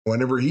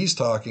Whenever he's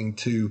talking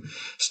to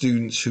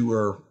students who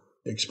are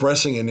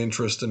expressing an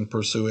interest in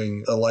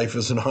pursuing a life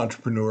as an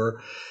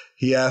entrepreneur,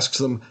 he asks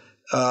them,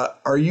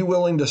 are you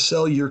willing to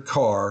sell your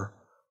car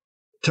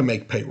to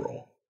make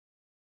payroll?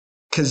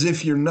 Because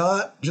if you're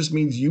not, just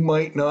means you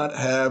might not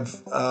have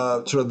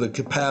sort of the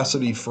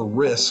capacity for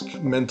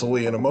risk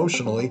mentally and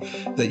emotionally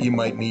that you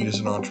might need as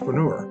an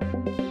entrepreneur.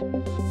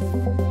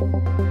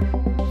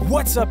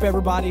 What's up,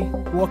 everybody?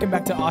 Welcome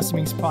back to Awesome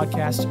Inc.'s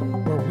podcast,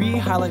 where we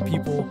highlight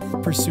people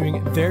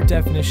pursuing their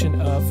definition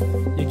of,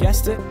 you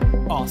guessed it,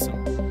 awesome.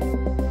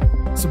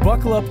 So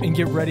buckle up and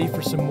get ready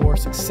for some more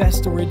success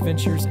story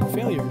adventures and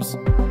failures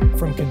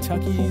from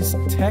Kentucky's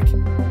tech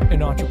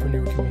and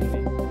entrepreneur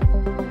community.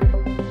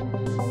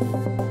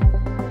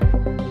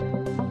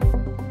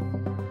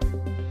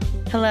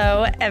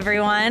 Hello,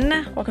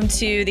 everyone. Welcome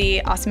to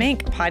the Awesome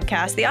Inc.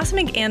 podcast, the Awesome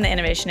Inc. and the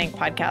Innovation Inc.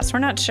 podcast. We're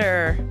not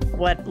sure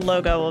what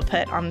logo we'll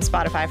put on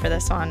Spotify for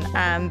this one,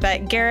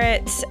 but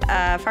Garrett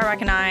Farbach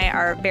and I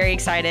are very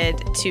excited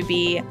to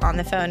be on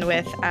the phone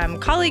with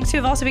colleagues who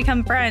have also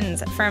become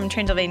friends from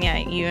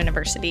Transylvania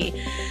University.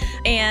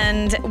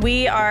 And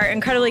we are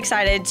incredibly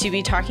excited to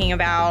be talking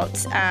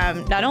about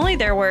not only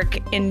their work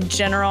in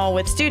general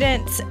with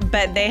students,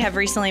 but they have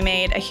recently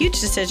made a huge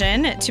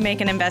decision to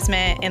make an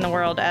investment in the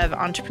world of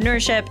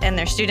entrepreneurship and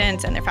their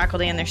students and their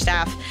faculty and their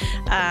staff,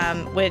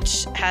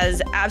 which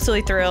has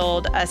absolutely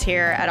thrilled us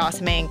here at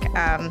Awesome Inc.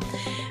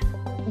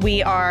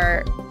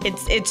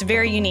 It's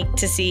very unique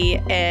to see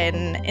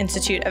an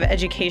institute of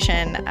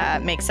education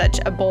make such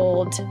a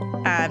bold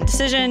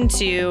decision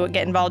to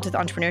get involved with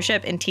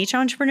entrepreneurship and teach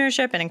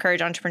entrepreneurship and encourage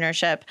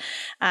entrepreneurship.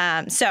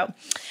 So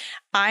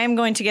I am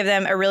going to give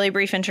them a really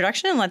brief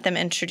introduction and let them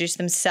introduce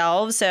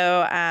themselves.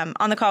 So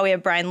on the call, we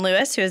have Brien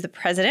Lewis, who is the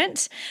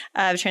president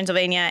of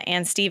Transylvania,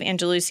 and Steve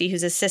Angelucci,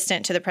 who's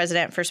assistant to the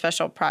president for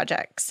special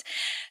projects.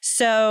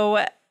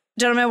 So,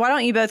 gentlemen, why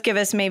don't you both give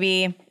us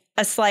maybe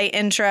a slight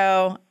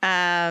intro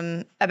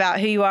about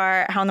who you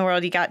are, how in the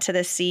world you got to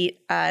this seat,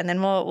 and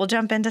then we'll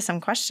jump into some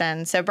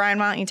questions. So, Brien,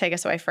 why don't you take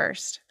us away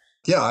first?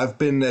 Yeah, I've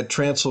been at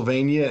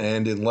Transylvania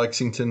and in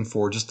Lexington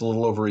for just a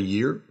little over a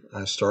year.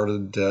 I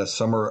started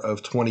summer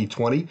of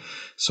 2020,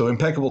 so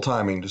impeccable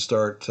timing to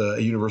start a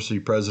university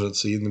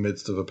presidency in the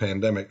midst of a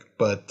pandemic.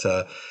 But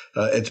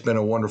it's been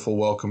a wonderful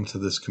welcome to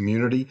this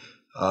community.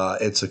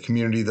 It's a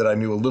community that I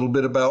knew a little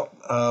bit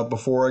about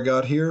before I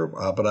got here,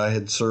 but I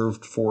had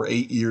served for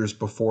 8 years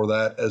before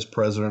that as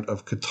president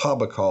of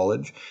Catawba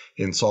College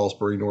in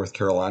Salisbury, North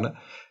Carolina,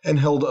 and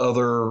held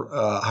other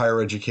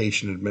higher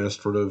education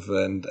administrative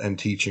and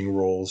teaching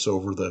roles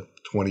over the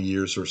 20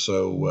 years or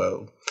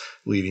so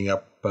leading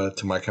up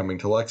to my coming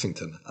to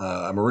Lexington.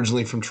 I'm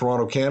originally from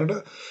Toronto,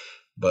 Canada,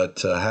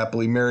 but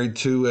happily married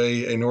to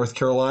a North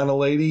Carolina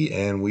lady,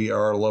 and we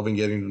are loving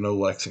getting to know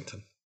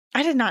Lexington.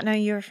 I did not know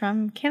you were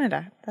from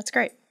Canada. That's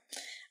great.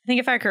 I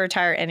think if I could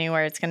retire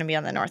anywhere, it's going to be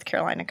on the North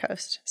Carolina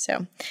coast.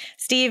 So,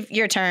 Steve,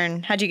 your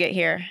turn. How'd you get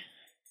here?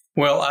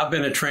 Well, I've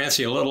been at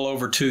Transy a little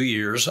over 2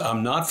 years.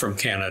 I'm not from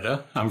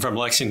Canada. I'm from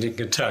Lexington,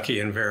 Kentucky,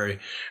 and very,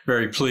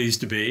 very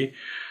pleased to be.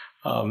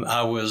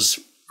 I was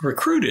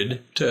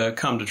recruited to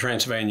come to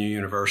Transylvania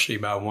University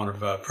by one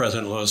of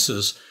President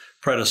Lewis's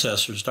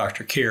predecessors,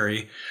 Dr.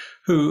 Carey,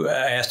 who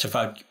asked if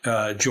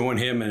I'd join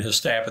him and his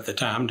staff at the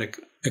time to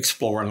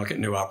explore and look at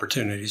new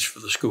opportunities for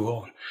the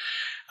school.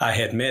 I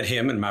had met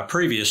him in my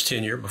previous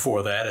tenure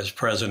before that as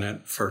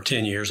president for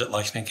 10 years at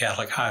Lexington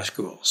Catholic High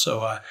School. So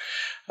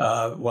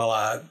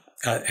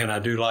I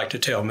do like to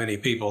tell many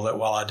people that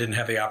while I didn't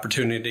have the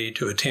opportunity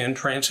to attend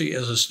Transy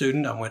as a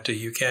student, I went to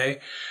UK.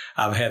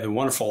 I've had the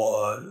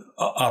wonderful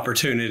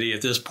opportunity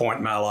at this point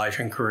in my life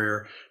and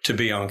career to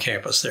be on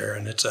campus there.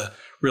 And it's a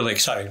really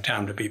exciting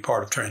time to be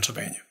part of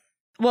Transylvania.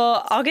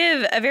 Well, I'll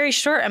give a very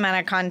short amount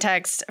of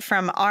context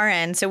from our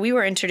end. So we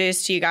were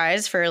introduced to you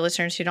guys, for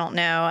listeners who don't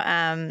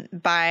know,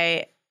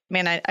 by,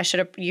 I should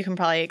have, you can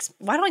probably,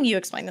 why don't you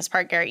explain this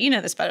part, Garrett? You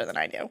know this better than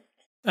I do.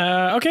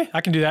 Okay,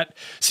 I can do that.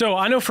 So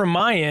I know from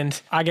my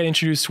end, I got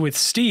introduced with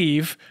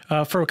Steve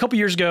for a couple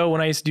years ago when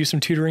I used to do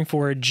some tutoring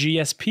for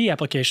GSP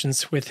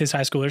applications with his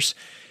high schoolers.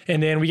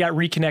 And then we got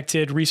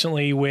reconnected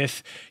recently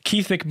with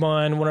Keith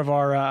McMunn, one of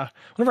our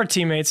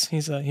teammates.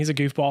 He's a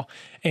goofball.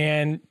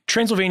 And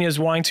Transylvania is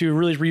wanting to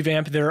really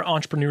revamp their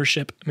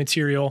entrepreneurship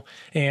material.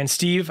 And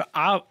Steve,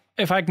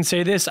 if I can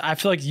say this, I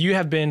feel like you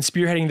have been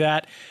spearheading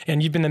that,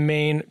 and you've been the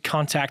main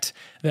contact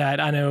that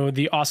I know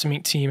the Awesome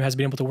Inc. team has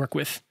been able to work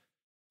with.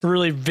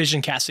 Really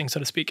vision casting, so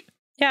to speak.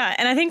 Yeah,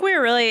 and I think we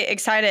were really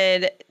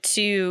excited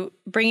to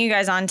bring you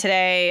guys on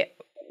today.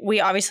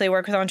 We obviously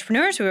work with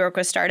entrepreneurs, we work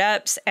with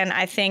startups, and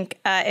I think,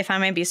 if I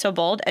may be so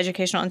bold,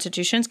 educational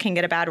institutions can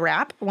get a bad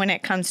rap when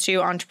it comes to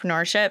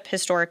entrepreneurship.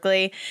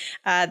 Historically,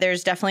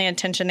 there's definitely a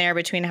tension there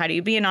between how do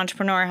you be an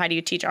entrepreneur, how do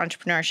you teach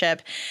entrepreneurship,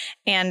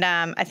 and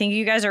I think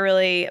you guys are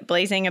really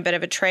blazing a bit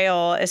of a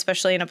trail,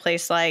 especially in a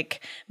place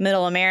like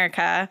Middle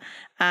America,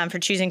 for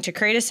choosing to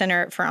create a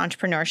center for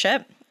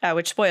entrepreneurship.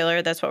 which,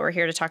 spoiler, that's what we're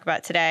here to talk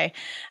about today,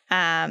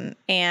 and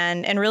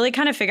really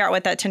kind of figure out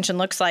what that tension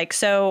looks like.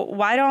 So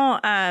why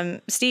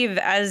don't, Steve,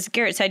 as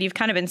Garrett said, you've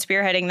kind of been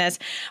spearheading this.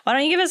 Why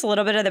don't you give us a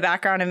little bit of the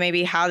background of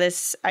maybe how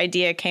this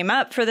idea came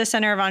up for the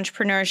Center of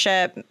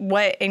Entrepreneurship?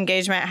 What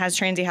engagement has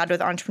Transy had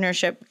with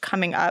entrepreneurship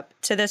coming up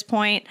to this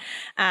point?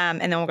 And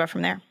then we'll go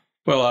from there.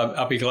 Well,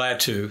 I'll be glad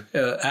to.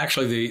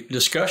 Actually, the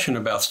discussion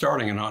about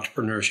starting an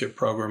entrepreneurship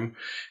program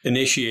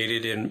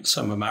initiated in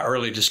some of my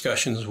early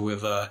discussions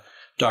with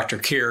Dr.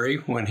 Carey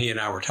when he and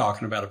I were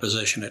talking about a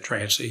position at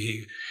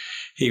Transy.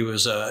 He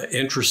was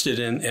interested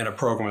in a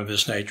program of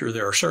this nature.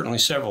 There are certainly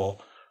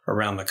several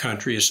around the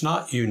country. It's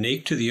not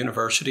unique to the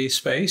university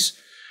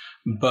space,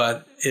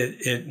 but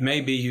it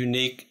may be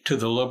unique to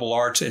the liberal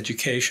arts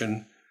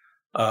education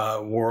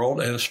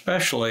world, and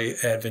especially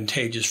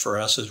advantageous for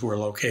us as we're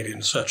located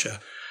in such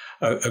a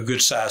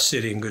good-sized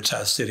city and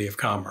good-sized city of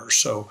commerce.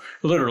 So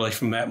literally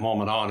from that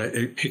moment on,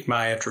 it piqued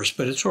my interest,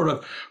 but it sort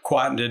of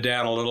quietened it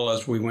down a little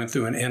as we went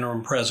through an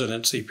interim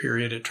presidency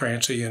period at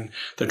Transy and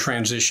the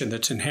transition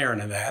that's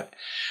inherent in that.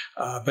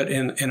 But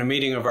in a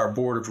meeting of our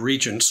Board of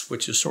Regents,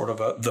 which is sort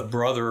of the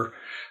brother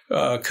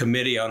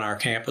committee on our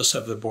campus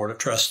of the Board of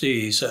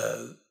Trustees,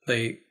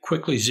 they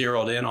quickly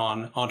zeroed in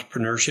on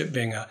entrepreneurship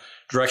being a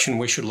direction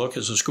we should look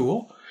as a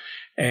school,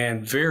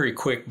 and very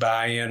quick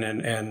buy-in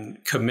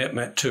and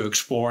commitment to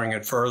exploring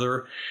it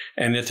further.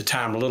 And at the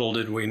time, little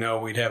did we know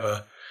we'd have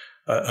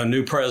a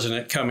new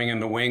president coming in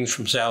the wings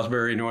from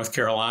Salisbury, North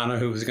Carolina,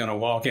 who was going to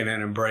walk in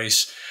and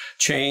embrace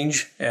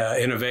change,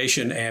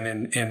 innovation,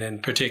 and in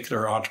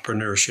particular,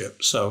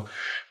 entrepreneurship. So,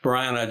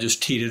 Brien, I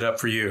just teed it up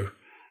for you.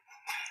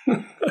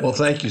 Well,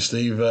 thank you,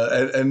 Steve.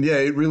 And yeah,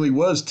 it really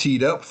was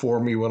teed up for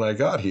me when I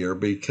got here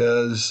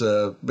because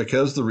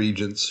the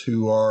Regents,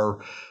 who are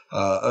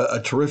a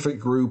terrific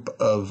group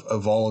of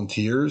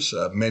volunteers,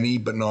 many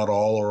but not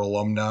all are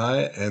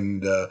alumni,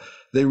 and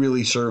they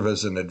really serve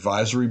as an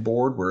advisory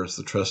board, whereas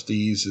the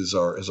trustees is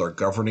our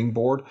governing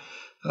board.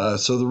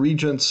 So the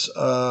Regents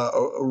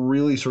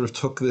really sort of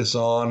took this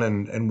on,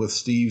 and with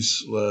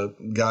Steve's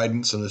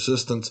guidance and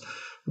assistance,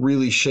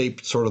 really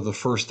shaped sort of the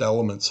first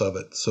elements of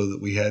it so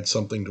that we had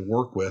something to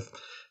work with.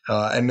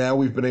 And now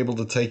we've been able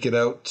to take it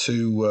out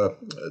to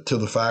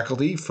the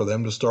faculty for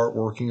them to start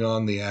working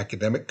on the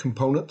academic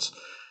components,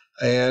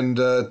 and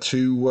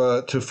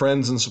to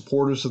friends and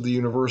supporters of the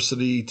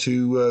university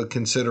to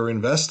consider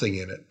investing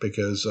in it,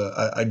 because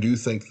I do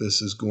think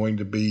this is going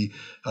to be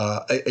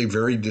a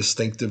very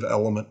distinctive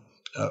element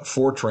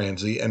for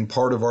Transy. And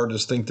part of our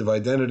distinctive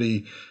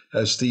identity,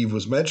 as Steve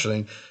was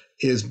mentioning,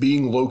 is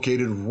being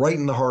located right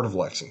in the heart of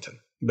Lexington,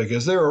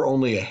 because there are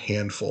only a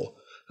handful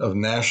of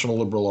national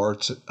liberal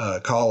arts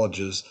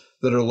colleges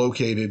that are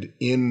located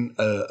in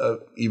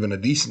even a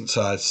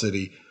decent-sized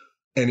city,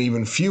 and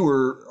even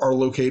fewer are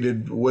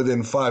located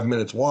within 5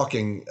 minutes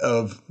walking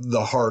of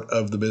the heart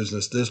of the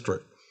business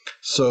district.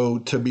 So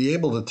to be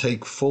able to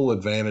take full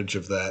advantage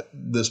of that,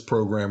 this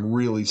program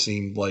really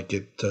seemed like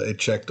it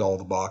checked all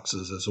the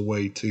boxes as a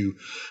way to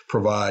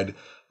provide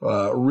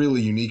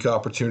really unique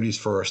opportunities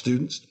for our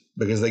students,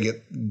 because they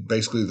get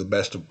basically the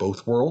best of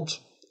both worlds.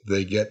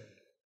 They get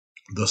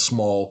the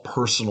small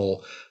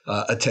personal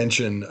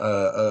attention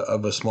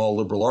of a small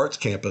liberal arts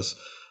campus,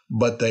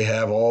 but they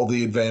have all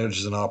the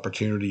advantages and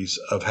opportunities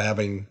of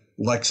having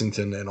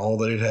Lexington and all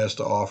that it has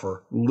to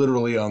offer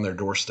literally on their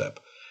doorstep.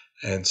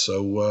 And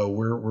so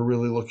we're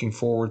really looking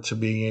forward to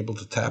being able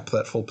to tap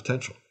that full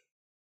potential.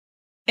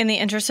 In the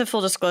interest of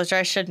full disclosure,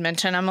 I should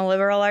mention I'm a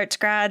liberal arts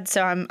grad,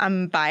 so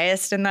I'm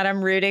biased in that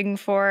I'm rooting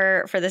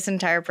for this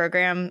entire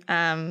program.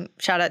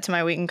 Shout out to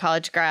my Wheaton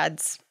College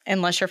grads.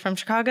 Unless you're from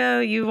Chicago,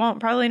 you won't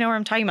probably know what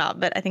I'm talking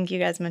about, but I think you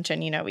guys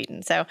mentioned,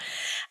 Wheaton. So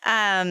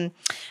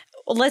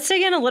let's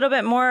dig in a little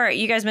bit more.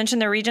 You guys mentioned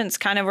the Regents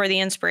kind of were the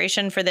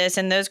inspiration for this,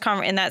 and those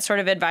in that sort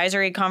of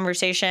advisory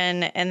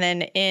conversation, and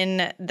then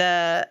in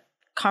the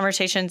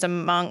conversations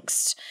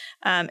amongst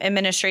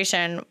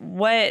administration.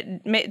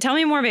 Tell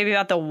me more maybe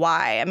about the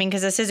why. I mean,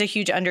 because this is a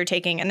huge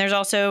undertaking, and there's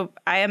also,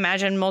 I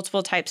imagine,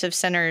 multiple types of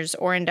centers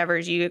or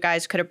endeavors you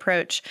guys could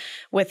approach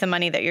with the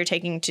money that you're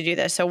taking to do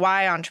this. So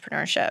why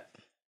entrepreneurship?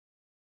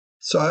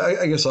 So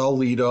I guess I'll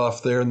lead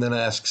off there and then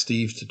ask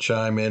Steve to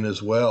chime in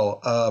as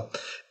well.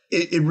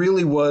 It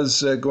really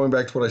was, going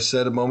back to what I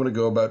said a moment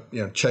ago about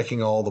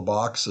checking all the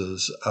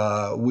boxes.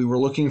 We were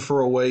looking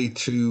for a way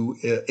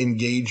to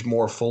engage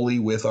more fully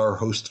with our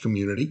host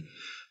community.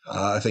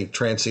 I think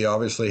Transy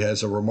obviously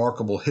has a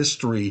remarkable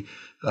history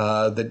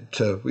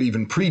that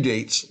even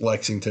predates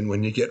Lexington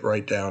when you get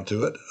right down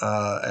to it.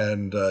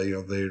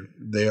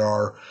 They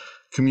are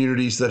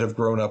communities that have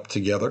grown up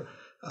together.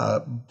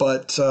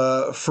 But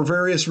for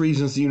various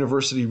reasons, the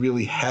university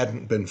really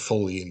hadn't been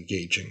fully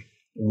engaging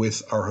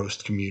with our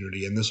host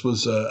community, and this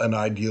was an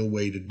ideal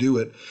way to do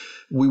it.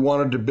 We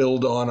wanted to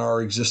build on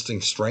our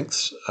existing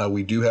strengths.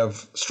 We do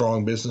have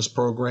strong business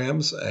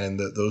programs, and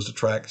those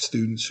attract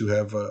students who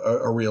have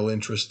a real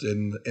interest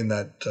in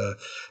that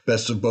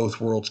best of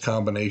both worlds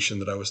combination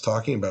that I was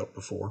talking about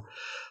before.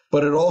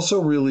 But it also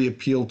really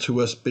appealed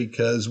to us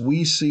because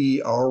we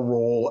see our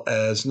role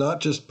as not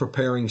just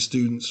preparing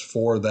students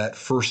for that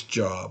first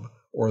job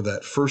or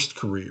that first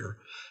career,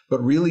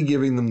 but really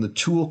giving them the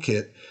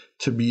toolkit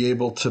to be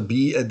able to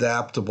be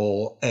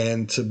adaptable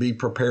and to be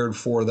prepared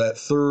for that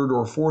third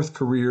or fourth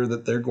career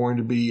that they're going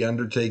to be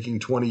undertaking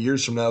 20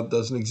 years from now that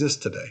doesn't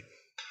exist today.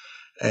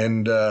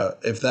 And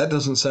if that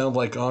doesn't sound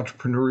like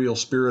entrepreneurial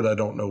spirit, I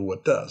don't know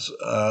what does,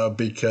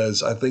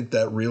 because I think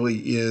that really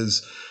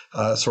is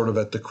sort of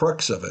at the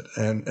crux of it.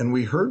 And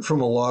we heard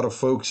from a lot of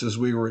folks as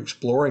we were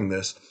exploring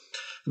this,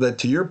 that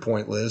to your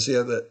point, Liz,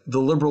 that the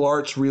liberal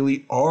arts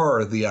really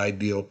are the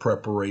ideal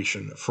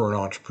preparation for an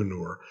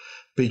entrepreneur,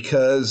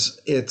 because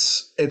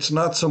it's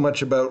not so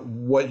much about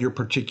what your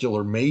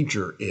particular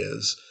major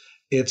is.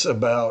 It's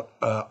about,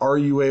 are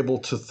you able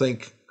to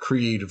think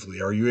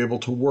creatively? Are you able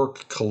to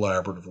work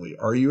collaboratively?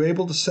 Are you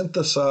able to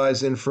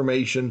synthesize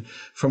information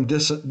from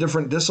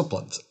different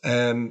disciplines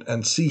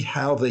and see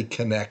how they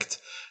connect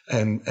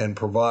and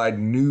provide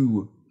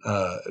new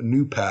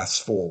paths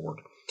forward?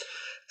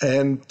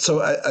 And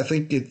so I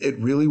think it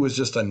really was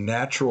just a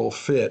natural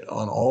fit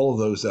on all of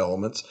those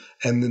elements.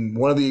 And then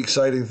one of the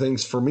exciting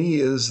things for me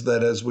is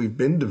that as we've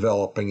been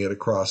developing it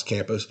across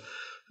campus,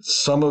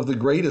 some of the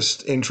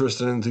greatest interest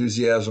and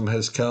enthusiasm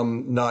has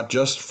come not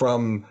just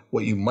from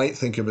what you might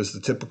think of as the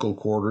typical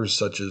quarters,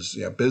 such as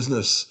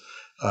business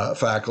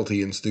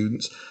faculty and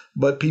students,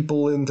 but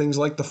people in things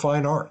like the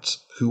fine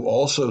arts who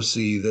also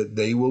see that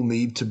they will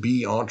need to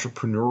be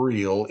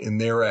entrepreneurial in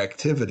their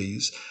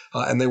activities.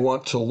 And they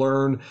want to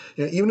learn,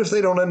 even if they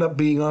don't end up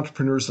being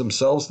entrepreneurs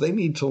themselves, they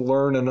need to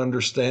learn and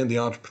understand the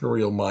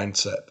entrepreneurial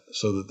mindset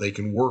so that they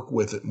can work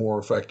with it more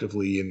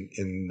effectively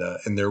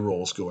in their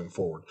roles going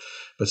forward.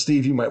 But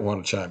Steve, you might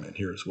want to chime in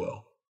here as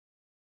well.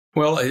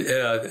 Well,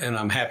 and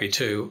I'm happy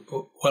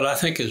to. What I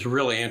think is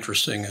really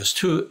interesting is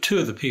two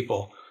of the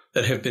people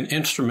that have been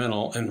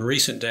instrumental in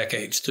recent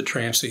decades to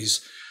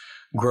Transcy's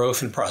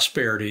growth and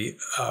prosperity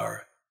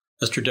are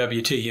Mr.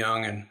 W.T.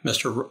 Young and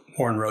Mr.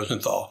 Warren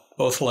Rosenthal,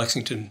 both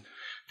Lexington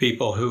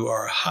people who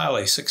are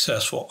highly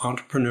successful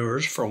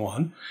entrepreneurs, for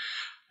one,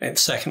 and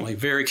secondly,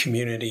 very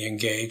community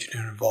engaged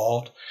and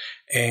involved,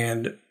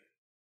 and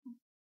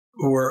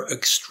were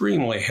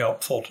extremely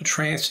helpful to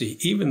Transcy,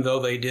 even though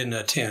they didn't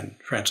attend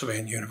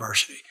Transylvania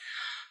University.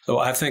 So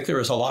I think there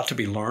is a lot to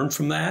be learned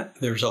from that.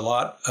 There's a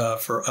lot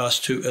for us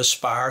to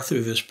aspire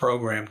through this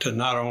program to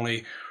not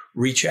only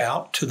reach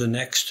out to the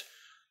next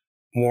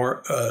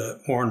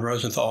Warren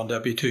Rosenthal and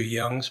W.T.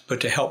 Youngs, but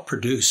to help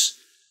produce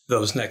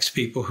those next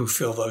people who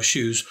fill those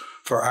shoes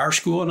for our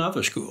school and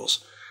other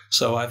schools.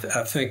 So I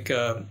think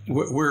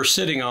we're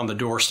sitting on the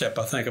doorstep,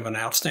 I think, of an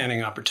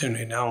outstanding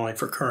opportunity, not only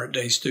for current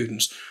day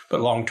students, but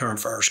long-term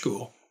for our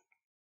school.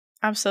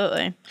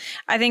 Absolutely.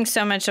 I think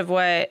so much of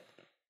what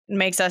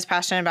makes us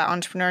passionate about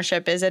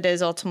entrepreneurship is it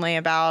is ultimately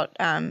about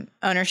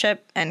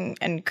ownership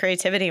and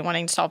creativity,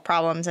 wanting to solve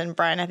problems. And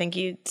Brien, I think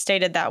you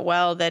stated that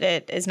well, that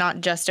it is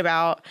not just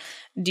about,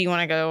 do you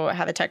want to go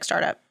have a tech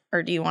startup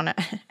or do you want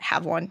to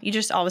have one? You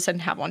just all of a sudden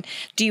have one.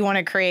 Do you want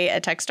to create a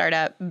tech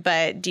startup,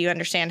 but do you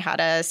understand how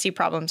to see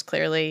problems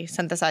clearly,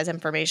 synthesize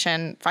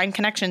information, find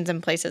connections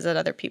in places that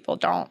other people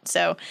don't?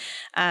 So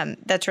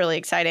that's really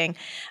exciting.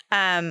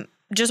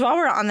 Just while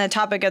we're on the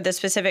topic of the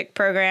specific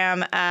program,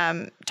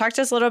 talk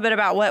to us a little bit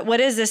about what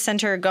is this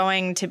center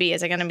going to be?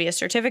 Is it going to be a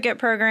certificate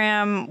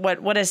program?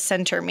 What does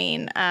center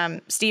mean?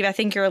 Steve, I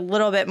think you're a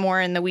little bit more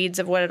in the weeds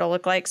of what it'll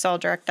look like, so I'll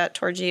direct that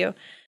towards you.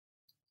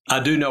 I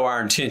do know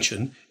our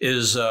intention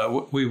is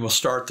we will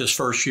start this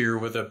first year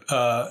with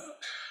a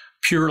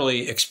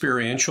purely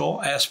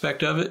experiential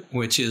aspect of it,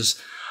 which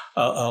is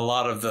a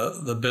lot of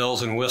the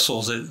bells and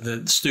whistles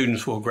that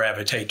students will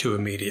gravitate to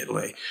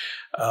immediately.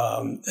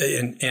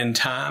 In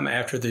time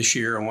after this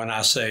year, and when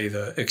I say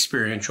the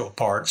experiential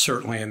part,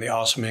 certainly in the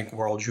Awesome Inc.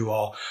 world, you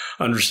all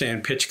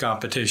understand pitch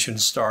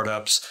competitions,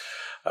 startups,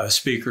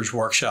 speakers,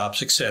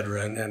 workshops,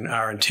 etc. And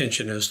our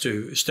intention is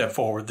to step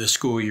forward this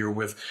school year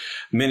with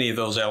many of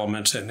those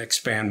elements and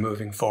expand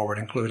moving forward,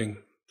 including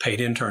paid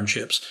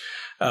internships.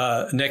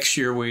 Next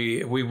year,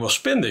 we will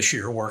spend this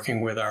year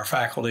working with our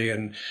faculty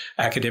and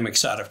academic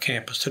side of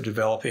campus to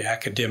develop the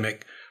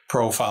academic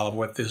profile of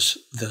what this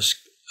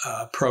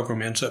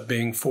program ends up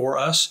being for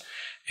us.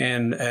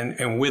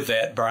 And with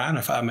that, Brien,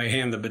 if I may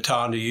hand the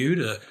baton to you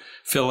to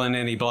fill in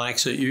any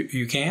blanks that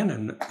you can,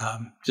 and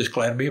I'm just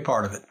glad to be a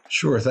part of it.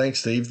 Sure. Thanks,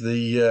 Steve.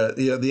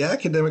 The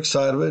academic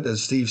side of it,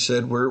 as Steve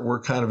said,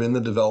 we're kind of in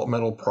the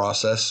developmental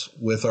process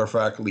with our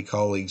faculty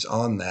colleagues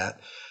on that.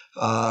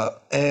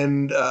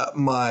 And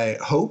my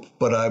hope,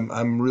 but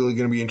I'm really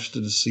going to be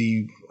interested to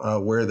see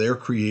where their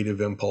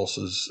creative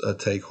impulses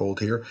take hold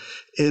here,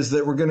 is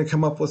that we're going to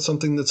come up with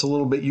something that's a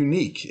little bit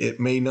unique. It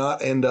may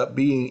not end up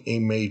being a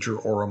major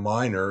or a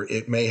minor.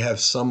 It may have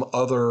some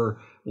other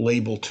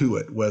label to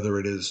it, whether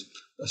it is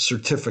a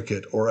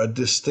certificate or a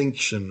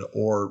distinction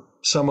or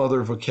some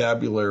other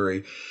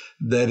vocabulary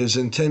that is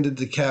intended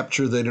to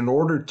capture that in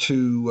order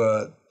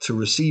to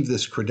receive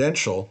this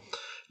credential,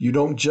 you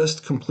don't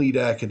just complete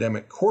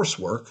academic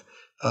coursework,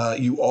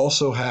 you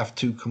also have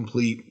to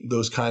complete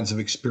those kinds of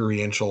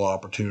experiential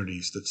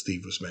opportunities that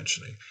Steve was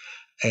mentioning.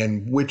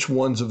 And which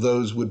ones of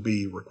those would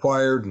be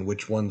required and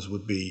which ones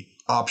would be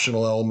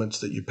optional elements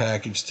that you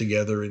package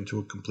together into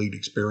a complete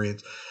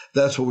experience.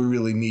 That's what we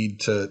really need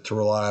to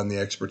rely on the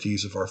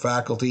expertise of our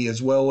faculty,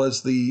 as well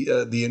as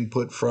the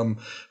input from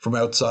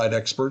outside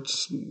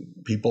experts,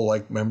 people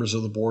like members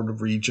of the Board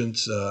of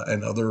Regents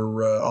and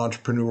other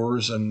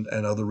entrepreneurs and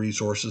other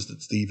resources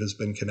that Steve has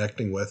been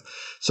connecting with,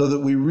 so that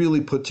we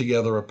really put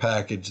together a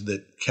package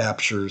that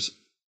captures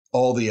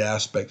all the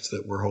aspects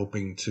that we're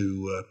hoping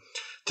to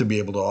be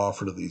able to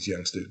offer to these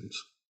young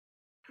students.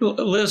 Well,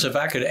 Liz, if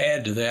I could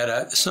add to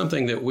that,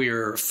 something that we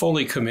are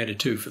fully committed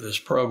to for this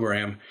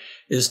program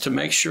is to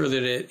make sure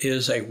that it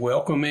is a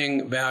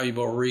welcoming,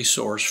 valuable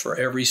resource for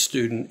every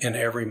student in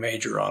every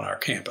major on our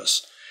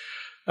campus.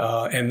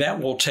 And that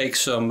will take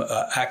some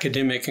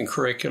academic and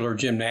curricular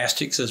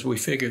gymnastics as we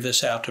figure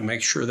this out to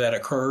make sure that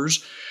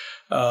occurs.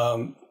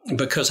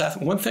 Because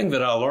one thing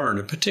that I learned,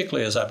 and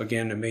particularly as I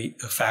began to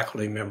meet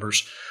faculty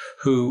members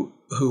who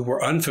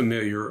were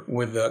unfamiliar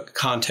with the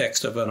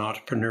context of an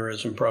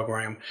entrepreneurism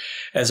program,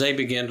 as they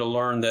began to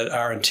learn that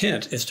our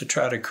intent is to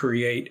try to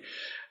create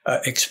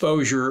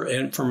exposure,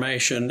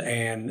 information,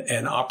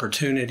 and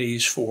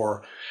opportunities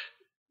for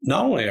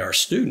not only our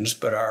students,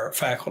 but our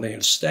faculty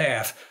and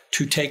staff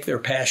to take their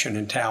passion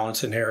and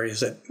talents in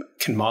areas that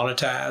can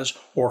monetize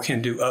or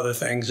can do other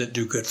things that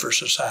do good for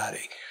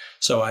society.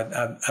 So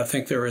I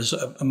think there is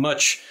a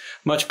much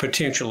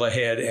potential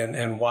ahead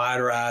and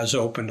wider eyes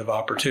opened of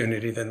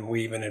opportunity than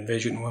we even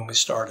envisioned when we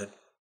started.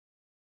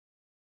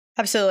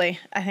 Absolutely.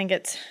 I think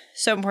it's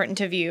so important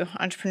to view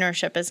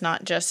entrepreneurship as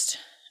not just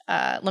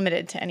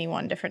limited to any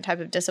one different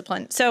type of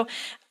discipline. So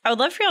I would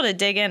love for y'all to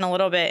dig in a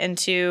little bit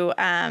into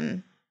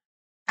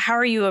how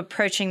are you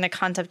approaching the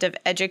concept of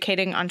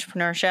educating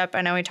entrepreneurship?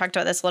 I know we talked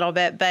about this a little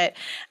bit, but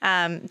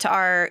to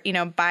our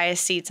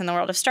biased seats in the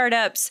world of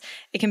startups,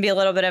 it can be a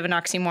little bit of an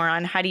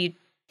oxymoron. How do you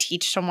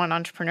teach someone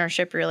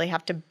entrepreneurship? You really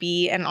have to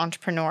be an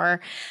entrepreneur.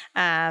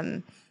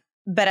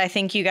 But I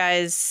think you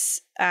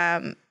guys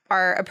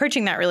are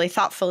approaching that really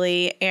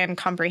thoughtfully and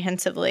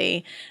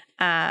comprehensively.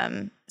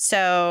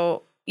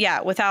 So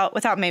yeah,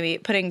 without maybe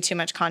putting too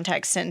much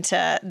context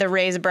into the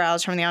raised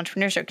brows from the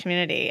entrepreneurship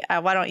community,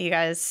 why don't you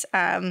guys,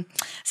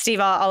 Steve,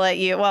 I'll let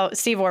you, well,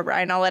 Steve or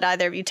Brien, I'll let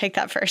either of you take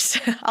that first.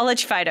 I'll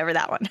let you fight over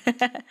that one.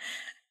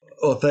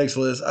 Well, thanks,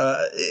 Liz.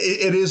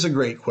 It is a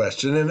great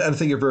question, and I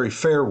think a very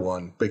fair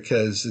one,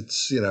 because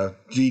it's,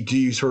 do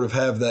you sort of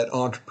have that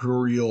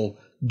entrepreneurial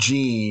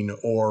gene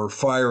or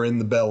fire in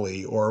the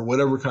belly or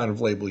whatever kind of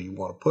label you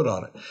want to put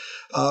on it.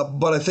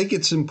 But I think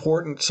it's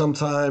important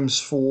sometimes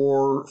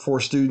for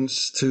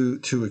students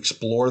to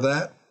explore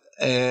that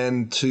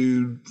and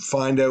to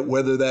find out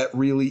whether that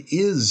really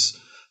is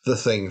the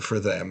thing for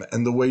them.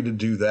 And the way to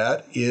do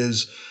that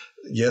is,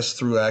 yes,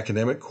 through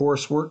academic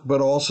coursework,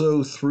 but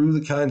also through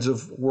the kinds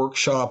of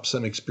workshops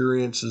and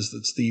experiences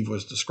that Steve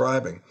was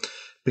describing.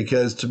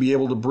 Because to be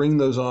able to bring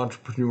those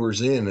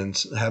entrepreneurs in and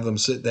have them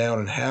sit down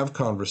and have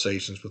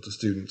conversations with the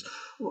students,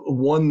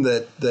 one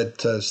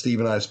that Steve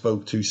and I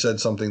spoke to said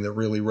something that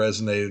really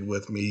resonated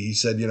with me. He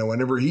said,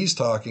 whenever he's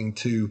talking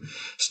to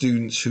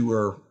students who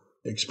are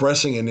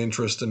expressing an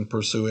interest in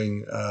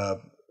pursuing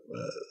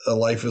a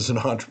life as an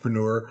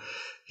entrepreneur,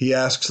 he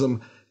asks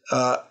them,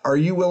 are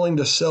you willing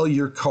to sell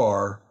your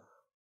car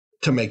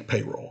to make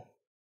payroll?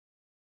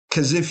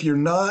 Because if you're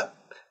not,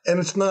 and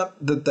it's not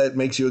that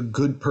makes you a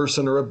good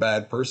person or a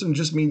bad person, it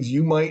just means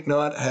you might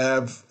not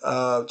have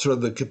sort of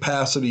the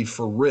capacity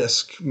for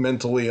risk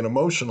mentally and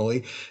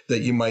emotionally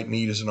that you might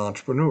need as an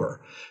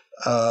entrepreneur.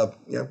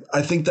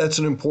 I think that's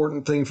an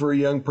important thing for a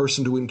young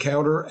person to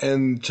encounter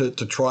and to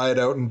try it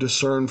out and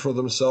discern for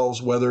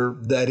themselves whether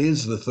that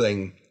is the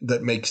thing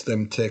that makes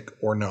them tick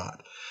or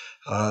not.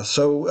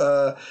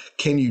 So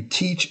can you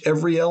teach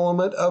every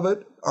element of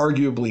it?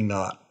 Arguably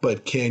not.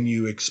 But can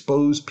you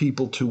expose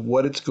people to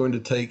what it's going to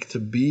take to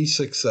be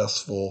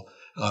successful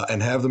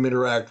and have them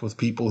interact with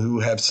people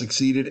who have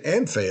succeeded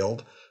and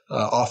failed,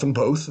 often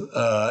both,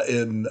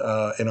 in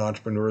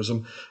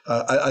entrepreneurism?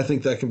 I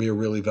think that can be a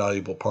really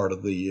valuable part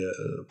of the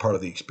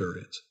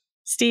experience.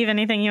 Steve,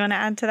 anything you want to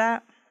add to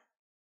that?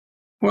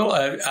 Well,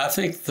 I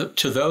think that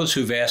to those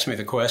who've asked me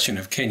the question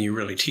of can you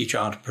really teach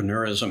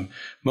entrepreneurism,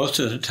 most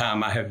of the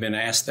time I have been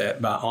asked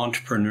that by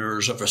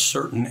entrepreneurs of a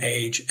certain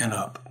age and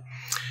up.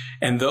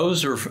 And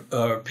those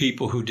are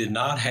people who did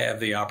not have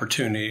the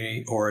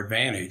opportunity or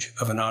advantage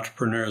of an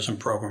entrepreneurism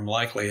program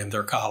likely in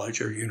their college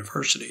or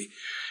university.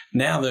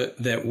 Now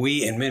that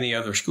we and many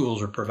other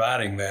schools are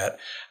providing that,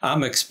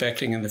 I'm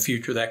expecting in the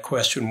future that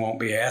question won't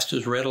be asked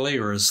as readily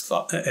or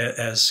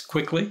as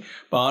quickly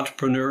by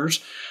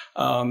entrepreneurs.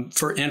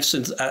 For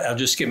instance, I'll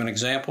just give an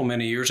example.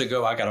 Many years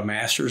ago, I got a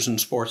master's in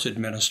sports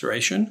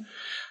administration.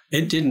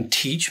 It didn't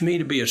teach me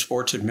to be a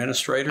sports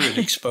administrator. It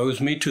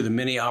exposed me to the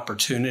many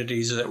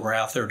opportunities that were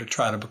out there to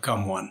try to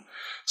become one.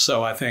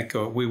 So I think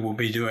we will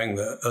be doing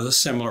a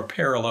similar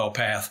parallel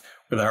path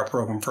with our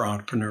program for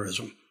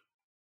entrepreneurism.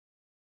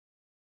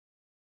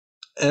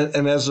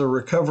 And as a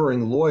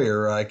recovering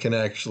lawyer, I can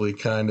actually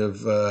kind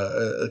of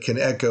can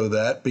echo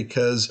that,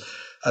 because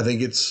I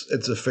think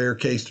it's a fair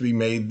case to be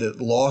made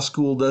that law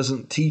school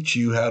doesn't teach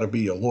you how to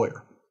be a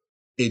lawyer.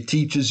 It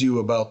teaches you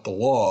about the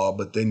law,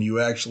 but then you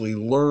actually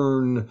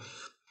learn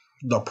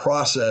the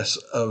process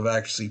of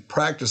actually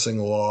practicing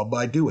the law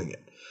by doing it.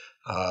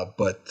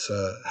 But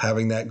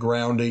having that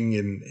grounding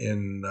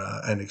in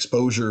and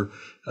exposure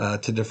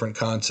to different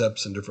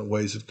concepts and different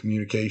ways of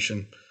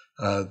communication,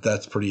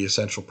 that's pretty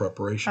essential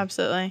preparation.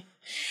 Absolutely.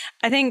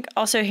 I think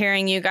also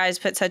hearing you guys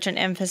put such an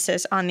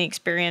emphasis on the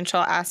experiential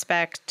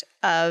aspect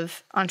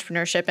of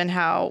entrepreneurship and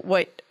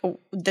what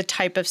the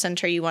type of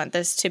center you want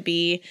this to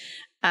be,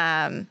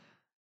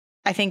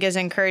 I think is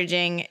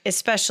encouraging.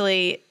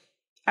 Especially,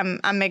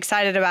 I'm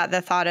excited about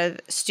the thought of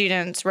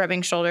students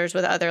rubbing shoulders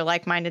with other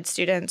like-minded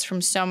students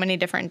from so many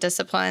different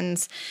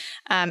disciplines.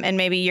 And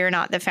maybe you're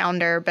not the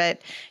founder,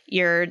 but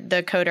you're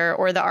the coder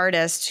or the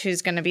artist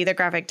who's going to be the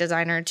graphic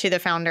designer to the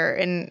founder.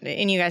 And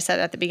you guys said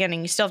at the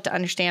beginning, you still have to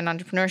understand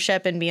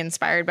entrepreneurship and be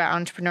inspired by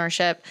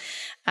entrepreneurship.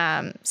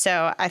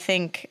 So I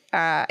think,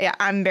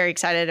 I'm very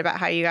excited about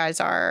how you guys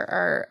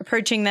are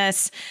approaching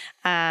this.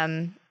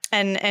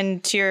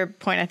 And to your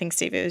point, I think,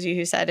 Steve, it was you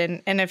who said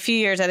in a few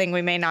years, I think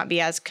we may not be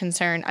as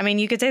concerned. I mean,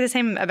 you could say the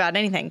same about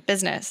anything,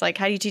 business. Like,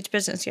 how do you teach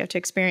business? You have to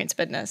experience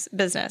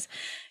business.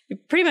 You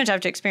pretty much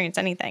have to experience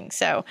anything.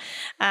 So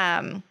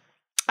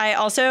I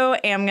also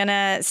am going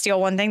to steal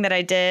one thing that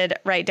I did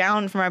write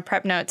down from our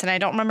prep notes. And I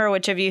don't remember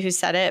which of you who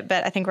said it,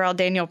 but I think we're all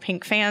Daniel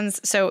Pink fans.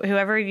 So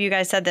whoever of you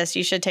guys said this,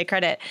 you should take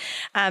credit.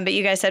 But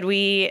you guys said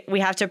we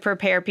have to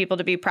prepare people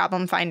to be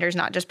problem finders,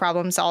 not just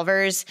problem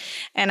solvers.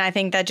 And I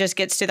think that just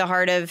gets to the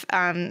heart of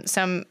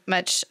so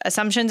much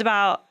assumptions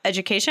about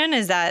education,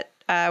 is that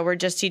we're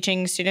just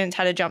teaching students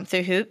how to jump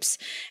through hoops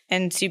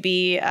and to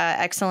be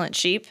excellent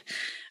sheep,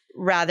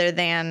 rather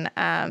than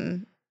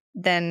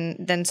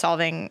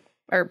solving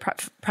or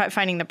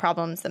finding the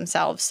problems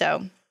themselves.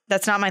 So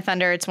that's not my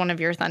thunder. It's one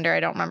of your thunder. I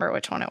don't remember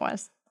which one it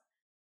was.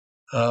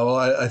 Well,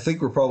 I think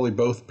we're probably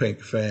both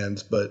Pink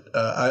fans, but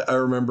I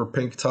remember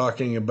Pink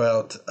talking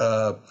about,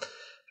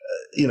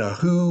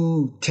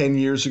 who 10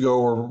 years ago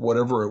or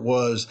whatever it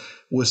was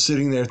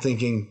sitting there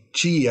thinking,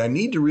 gee, I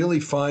need to really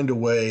find a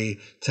way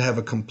to have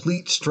a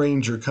complete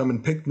stranger come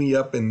and pick me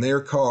up in their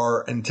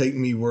car and take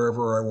me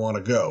wherever I want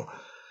to go.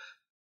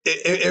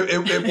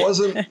 It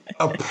wasn't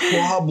a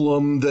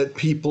problem that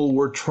people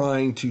were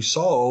trying to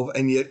solve,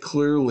 and yet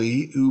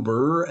clearly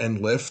Uber and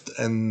Lyft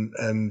and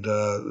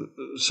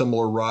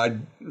similar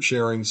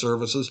ride-sharing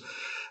services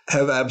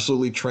have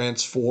absolutely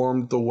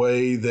transformed the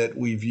way that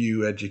we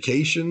view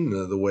education,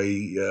 the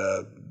way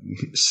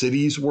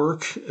cities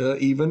work,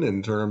 even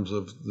in terms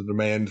of the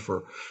demand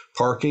for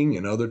parking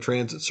and other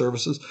transit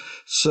services.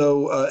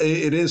 So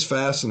it is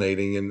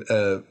fascinating.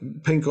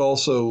 And Pink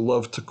also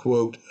loved to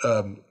quote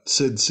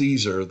Sid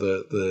Caesar,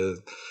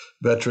 the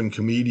veteran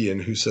comedian,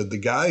 who said, "The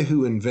guy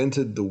who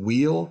invented the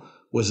wheel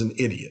was an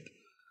idiot.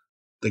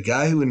 The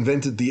guy who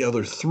invented the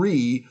other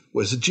three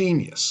was a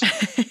genius."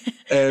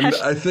 And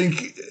I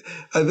think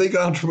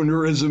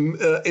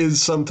entrepreneurism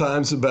is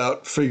sometimes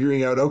about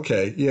figuring out,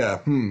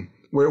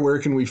 where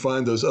can we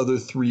find those other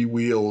three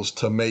wheels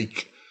to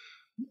make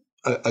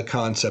a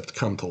concept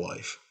come to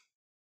life?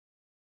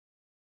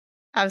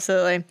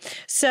 Absolutely.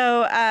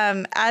 So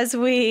as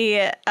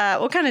we'll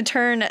kind of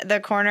turn the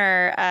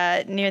corner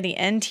near the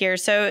end here.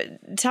 So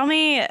tell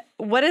me,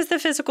 what is the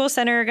physical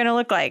center going to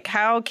look like?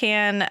 How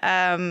can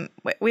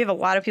we have a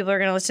lot of people who are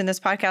going to listen to this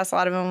podcast. A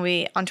lot of them will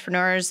be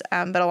entrepreneurs,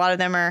 but a lot of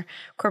them are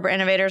corporate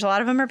innovators. A lot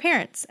of them are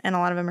parents, and a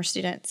lot of them are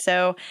students.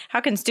 So how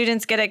can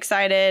students get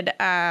excited?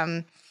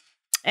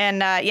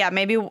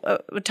 Maybe we'll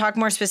talk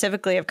more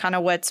specifically of kind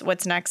of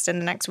what's next in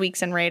the next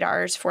weeks and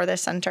radars for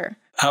this center.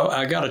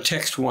 I got a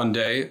text one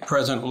day.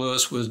 President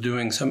Lewis was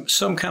doing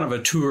some kind of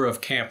a tour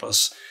of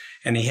campus,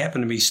 and he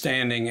happened to be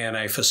standing in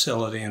a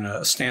facility in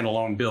a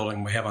standalone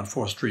building we have on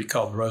 4th Street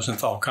called the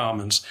Rosenthal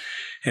Commons,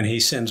 and he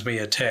sends me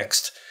a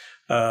text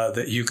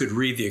that you could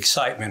read the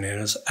excitement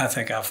in. I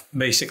think I've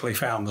basically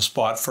found the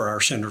spot for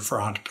our Center for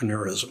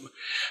Entrepreneurism.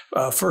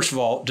 First of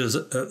all,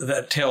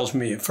 that tells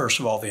me, first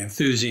of all, the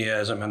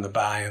enthusiasm and the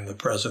buy-in of the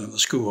president of the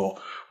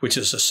school, which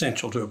is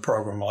essential to a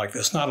program like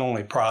this, not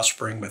only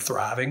prospering, but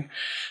thriving.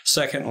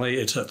 Secondly,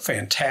 it's a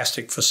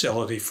fantastic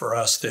facility for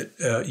us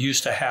that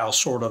used to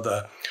house sort of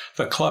the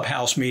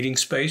clubhouse meeting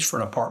space for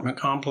an apartment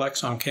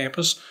complex on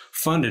campus,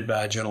 funded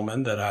by a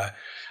gentleman that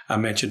I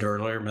mentioned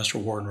earlier, Mr.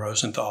 Warren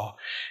Rosenthal.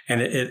 And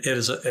it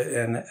is,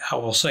 and I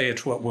will say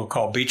it's what we'll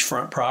call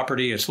beachfront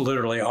property. It's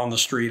literally on the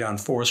street on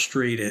 4th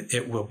Street.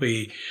 It will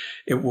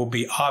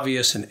be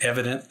obvious and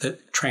evident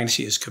that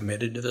Transy is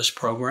committed to this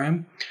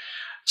program.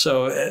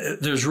 So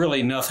there's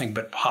really nothing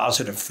but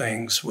positive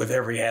things with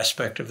every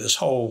aspect of this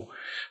whole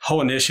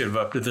initiative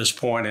up to this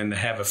point, and to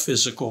have a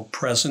physical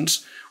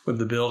presence with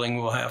the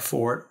building we'll have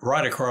for it,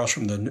 right across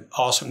from the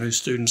awesome new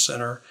student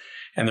center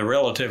and the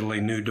relatively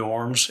new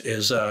dorms,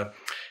 is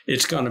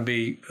it's going to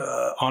be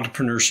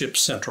entrepreneurship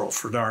central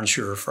for darn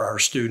sure for our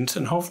students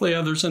and hopefully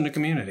others in the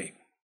community.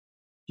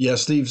 Yeah,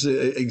 Steve's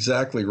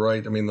exactly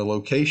right. I mean, the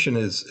location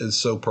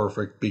is so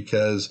perfect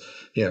because,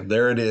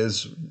 there it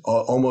is,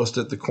 almost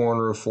at the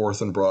corner of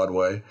 4th and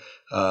Broadway,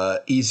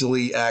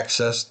 easily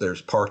accessed.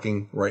 There's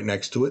parking right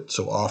next to it,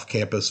 so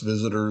off-campus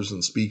visitors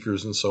and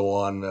speakers and so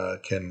on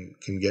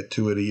can get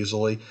to it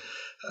easily.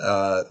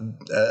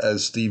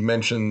 As Steve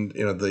mentioned,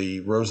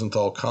 the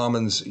Rosenthal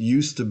Commons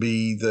used to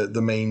be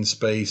the main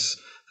space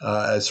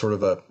as sort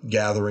of a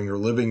gathering or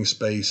living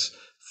space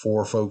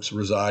for folks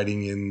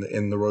residing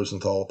in the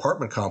Rosenthal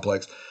apartment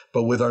complex.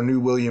 But with our new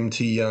William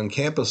T. Young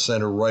Campus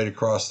Center right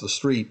across the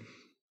street,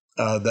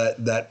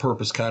 that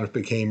purpose kind of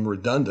became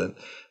redundant.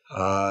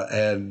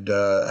 And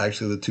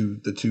actually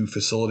the two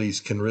facilities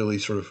can really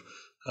sort of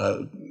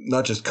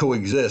not just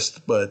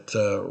coexist, but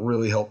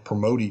really help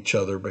promote each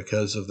other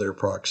because of their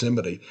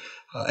proximity.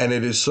 And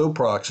it is so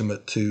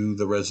proximate to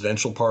the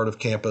residential part of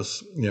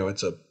campus.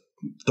 It's a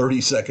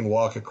 30-second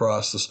walk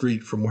across the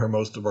street from where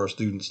most of our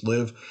students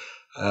live.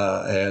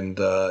 And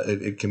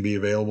it can be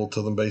available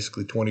to them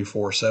basically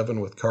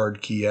 24/7 with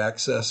card key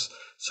access.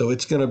 So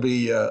it's going to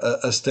be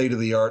a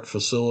state-of-the-art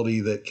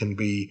facility that can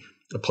be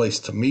a place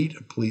to meet,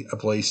 a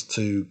place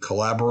to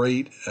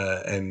collaborate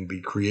and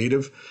be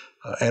creative,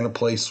 and a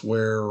place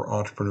where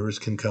entrepreneurs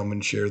can come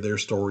and share their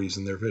stories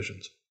and their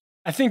visions.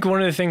 I think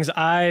one of the things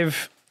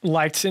I've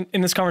liked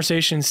in this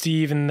conversation,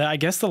 Steve, and I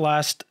guess the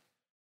last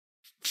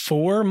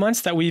 4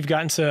 months that we've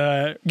gotten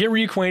to get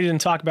reacquainted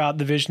and talk about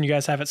the vision you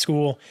guys have at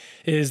school,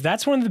 is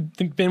that's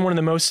been one of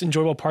the most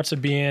enjoyable parts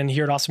of being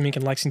here at Awesome Inc.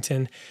 in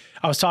Lexington.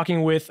 I was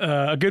talking with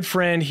a good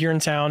friend here in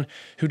town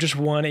who just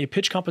won a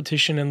pitch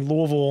competition in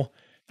Louisville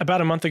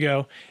about a month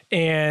ago.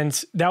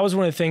 And that was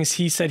one of the things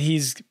he said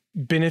he's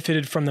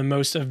benefited from the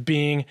most of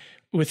being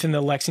within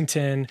the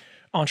Lexington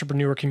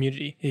entrepreneur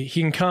community.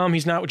 He can come,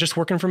 he's not just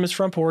working from his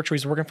front porch or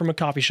he's working from a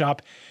coffee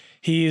shop.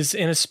 He's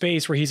in a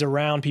space where he's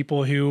around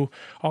people who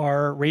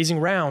are raising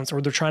rounds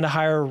or they're trying to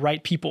hire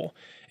right people.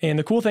 And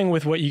the cool thing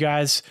with what you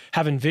guys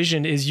have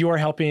envisioned is you are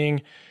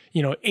helping,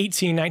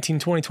 18, 19,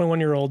 20,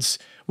 21-year-olds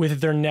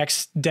with their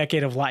next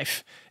decade of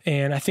life.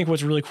 And I think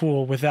what's really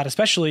cool with that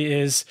especially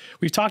is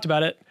we've talked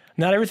about it.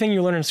 Not everything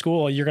you learn in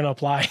school, you're going to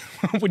apply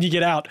when you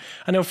get out.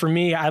 I know for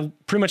me, I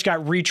pretty much got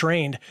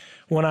retrained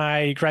when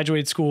I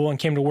graduated school and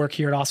came to work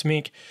here at Awesome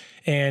Inc.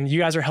 And you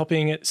guys are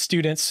helping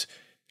students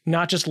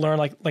not just learn,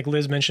 like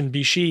Liz mentioned,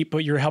 be sheep,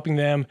 but you're helping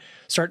them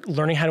start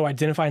learning how to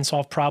identify and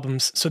solve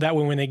problems so that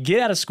when they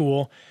get out of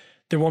school,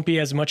 there won't be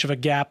as much of a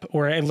gap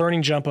or a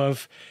learning jump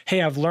of,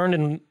 hey, I've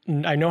learned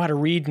and I know how to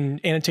read and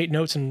annotate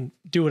notes and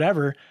do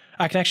whatever.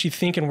 I can actually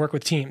think and work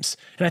with teams.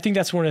 And I think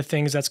that's one of the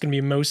things that's going to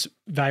be most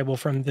valuable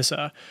from this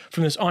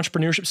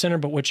entrepreneurship center,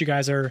 but what you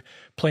guys are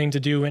planning to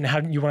do and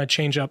how you want to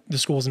change up the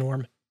school's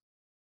norm.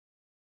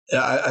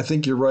 Yeah, I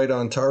think you're right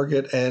on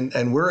target,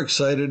 and we're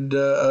excited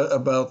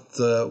about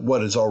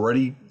what has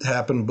already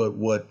happened, but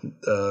what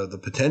the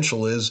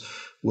potential is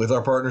with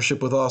our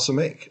partnership with Awesome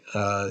Inc.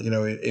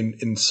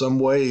 In some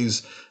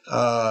ways,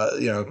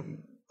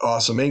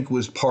 Awesome Inc.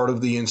 was part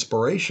of the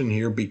inspiration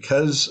here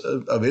because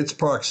of its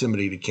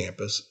proximity to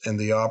campus and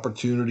the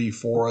opportunity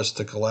for us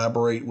to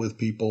collaborate with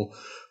people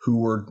who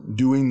were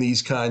doing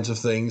these kinds of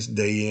things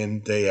day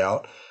in, day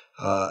out.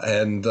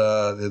 And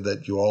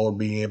that you all are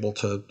being able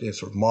to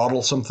sort of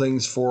model some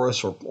things for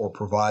us or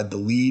provide the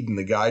lead and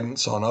the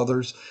guidance on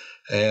others.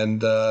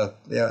 And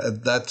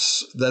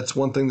that's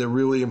one thing that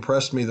really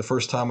impressed me the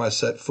first time I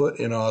set foot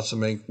in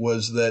Awesome Inc.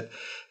 was that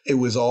it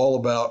was all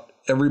about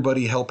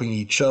everybody helping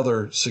each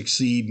other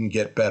succeed and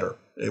get better.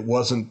 It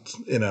wasn't,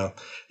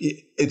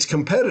 it's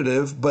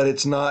competitive, but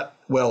it's not,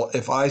 well,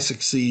 if I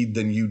succeed,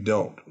 then you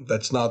don't.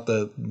 That's not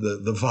the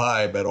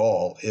vibe at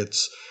all.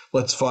 It's,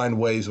 let's find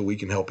ways that we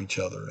can help each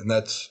other. And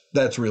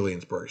that's really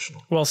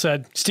inspirational. Well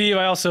said. Steve,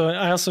 I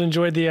also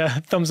enjoyed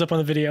the thumbs up on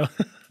the video.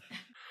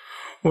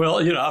 Well,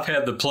 I've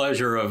had the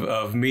pleasure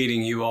of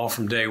meeting you all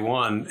from day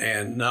one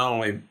and not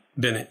only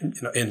been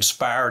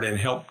inspired and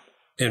helped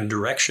in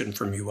direction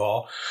from you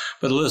all,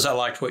 but Liz, I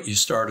liked what you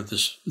started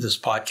this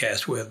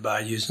podcast with by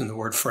using the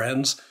word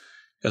friends,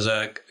 because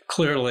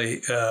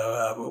clearly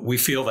we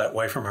feel that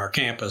way from our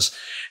campus,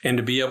 and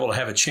to be able to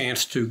have a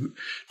chance to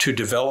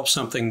develop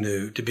something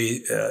new, to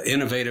be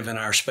innovative in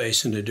our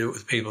space and to do it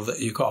with people that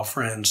you call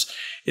friends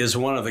is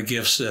one of the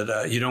gifts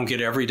that you don't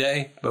get every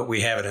day, but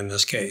we have it in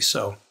this case.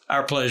 So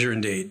our pleasure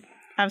indeed.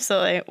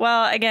 Absolutely.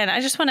 Well, again, I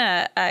just want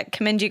to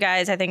commend you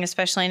guys, I think,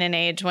 especially in an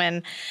age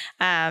when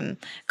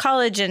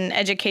college and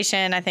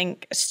education, I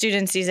think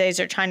students these days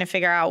are trying to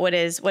figure out what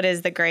is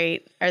the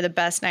great or the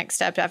best next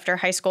step after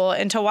high school,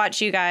 and to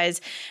watch you guys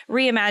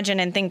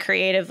reimagine and think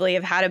creatively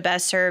of how to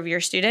best serve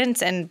your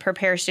students and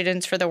prepare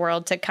students for the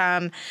world to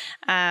come.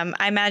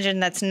 I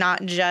imagine that's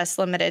not just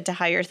limited to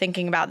how you're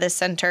thinking about this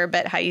center,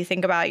 but how you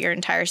think about your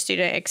entire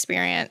student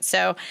experience.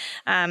 So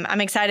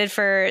I'm excited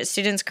for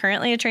students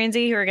currently at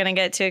Transy who are going to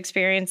get to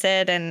experience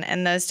it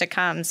and those to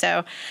come.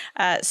 So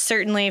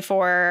certainly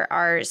for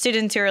our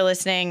students who are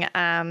listening,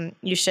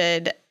 you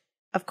should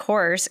of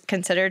course,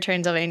 consider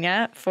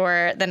Transylvania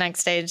for the next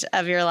stage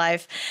of your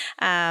life.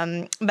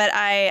 But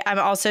I'm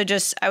also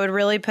I would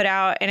really put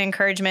out an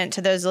encouragement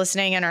to those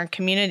listening in our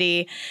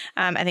community.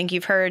 I think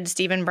you've heard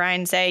Steve and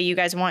Brien say you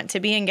guys want to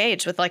be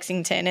engaged with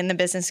Lexington in the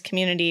business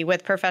community,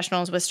 with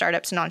professionals, with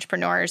startups and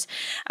entrepreneurs.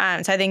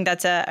 So I think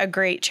that's a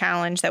great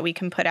challenge that we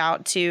can put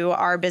out to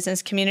our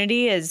business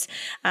community, is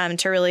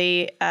to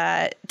really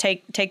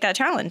take that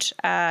challenge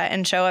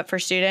and show up for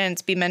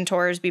students, be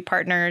mentors, be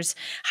partners,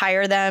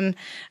 hire them,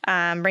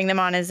 bring them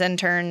on as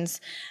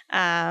interns,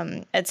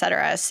 et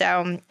cetera.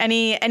 So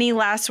any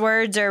last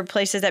words or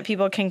places that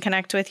people can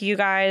connect with you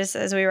guys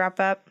as we wrap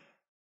up?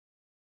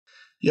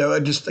 Yeah,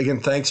 again,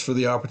 thanks for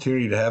the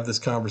opportunity to have this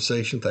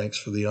conversation. Thanks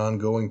for the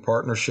ongoing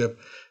partnership.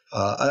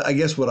 I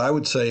guess what I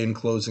would say in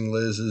closing,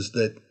 Liz, is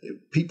that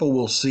people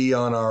will see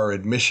on our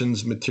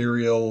admissions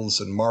materials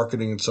and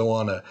marketing and so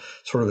on a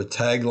sort of a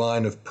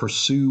tagline of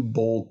 "Pursue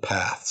Bold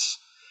Paths."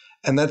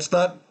 And that's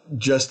not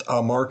just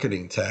a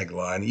marketing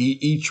tagline.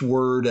 Each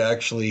word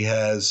actually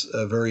has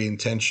a very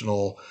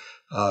intentional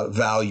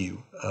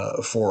value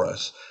for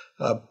us.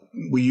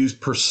 We use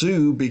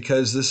pursue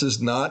because this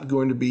is not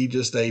going to be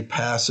just a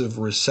passive,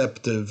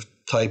 receptive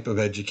type of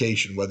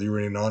education, whether you're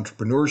in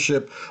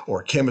entrepreneurship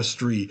or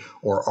chemistry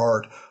or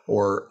art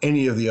or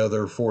any of the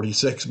other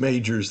 46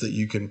 majors that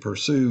you can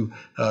pursue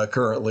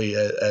currently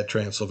at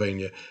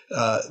Transylvania.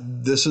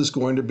 This is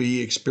going to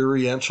be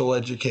experiential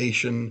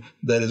education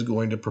that is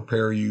going to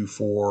prepare you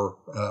for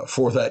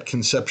that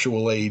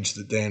conceptual age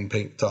that Dan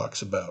Pink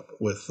talks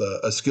about, with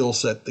a skill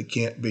set that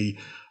can't be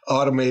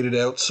automated,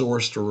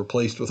 outsourced, or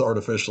replaced with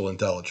artificial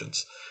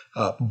intelligence.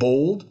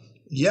 Bold.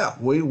 Yeah,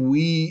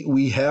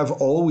 we have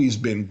always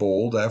been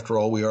bold. After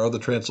all, we are the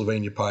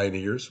Transylvania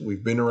pioneers.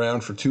 We've been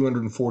around for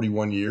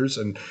 241 years,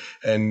 and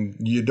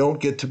you don't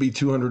get to be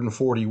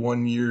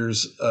 241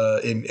 years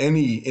in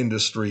any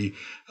industry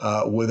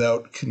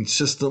without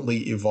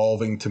consistently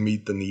evolving to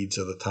meet the needs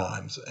of the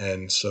times.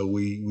 And so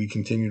we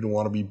continue to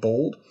want to be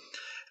bold.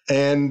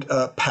 And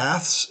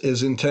paths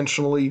is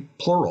intentionally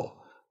plural,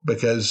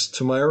 because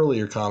to my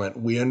earlier comment,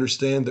 we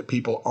understand that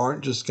people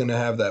aren't just going to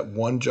have that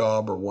one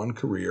job or one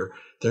career.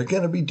 They're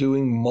going to be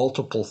doing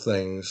multiple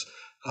things,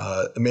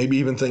 maybe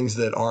even things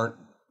that aren't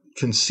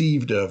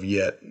conceived of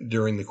yet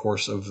during the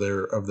course of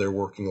their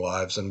working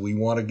lives. And we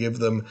want to give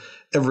them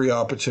every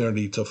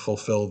opportunity to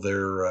fulfill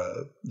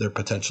their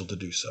potential to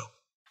do so.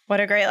 What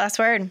a great last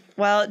word.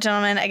 Well,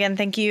 gentlemen, again,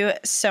 thank you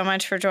so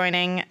much for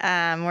joining.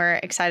 We're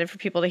excited for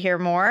people to hear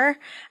more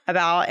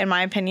about, in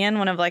my opinion,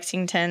 one of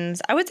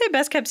Lexington's, I would say,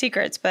 best kept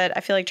secrets, but I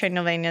feel like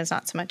Transylvania is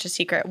not so much a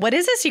secret. What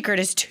is a secret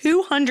is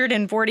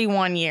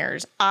 241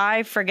 years.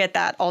 I forget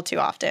that all too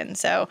often.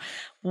 So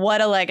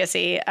what a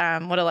legacy.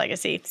 What a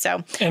legacy.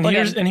 So, and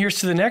here's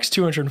to the next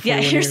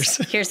 241 years.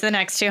 Here's to the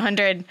next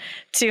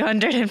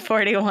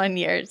 241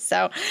 years.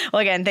 So, well,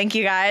 again, thank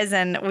you guys,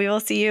 and we will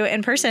see you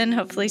in person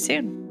hopefully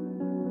soon.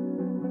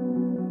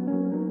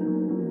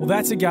 Well,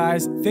 that's it,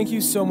 guys. Thank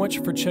you so much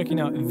for checking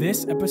out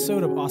this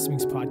episode of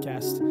Awesomings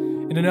Podcast.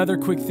 And another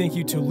quick thank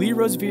you to Lee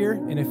Rosevere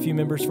and a few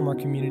members from our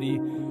community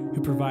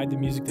who provide the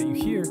music that you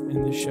hear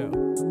in this show.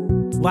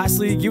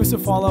 Lastly, give us a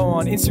follow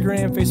on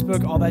Instagram,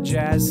 Facebook, all that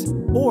jazz.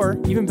 Or,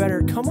 even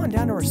better, come on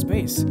down to our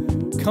space.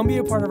 Come be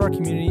a part of our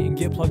community and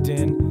get plugged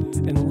in,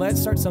 and let's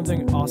start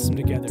something awesome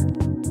together.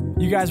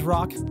 You guys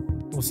rock.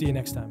 We'll see you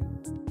next time.